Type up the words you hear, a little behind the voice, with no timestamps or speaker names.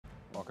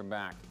Welcome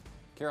back.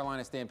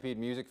 Carolina Stampede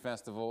Music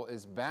Festival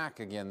is back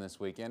again this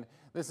weekend.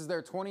 This is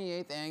their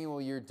 28th annual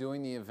year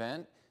doing the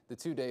event. The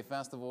two-day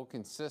festival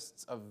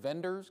consists of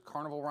vendors,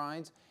 carnival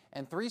rides,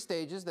 and 3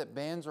 stages that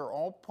bands are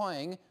all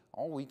playing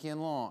all weekend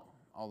long.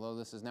 Although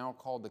this is now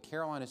called the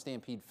Carolina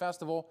Stampede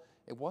Festival,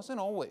 it wasn't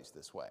always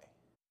this way.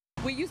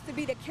 We used to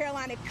be the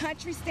Carolina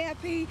Country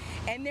Stampede,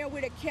 and then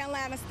we're the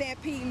Carolina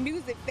Stampede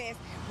Music Fest,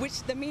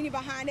 which the meaning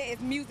behind it is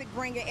music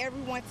bringing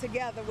everyone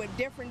together with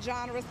different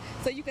genres,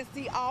 so you can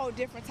see all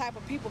different type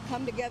of people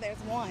come together as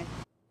one.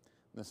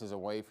 This is a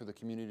way for the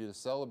community to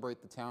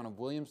celebrate the town of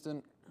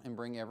Williamston and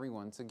bring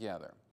everyone together.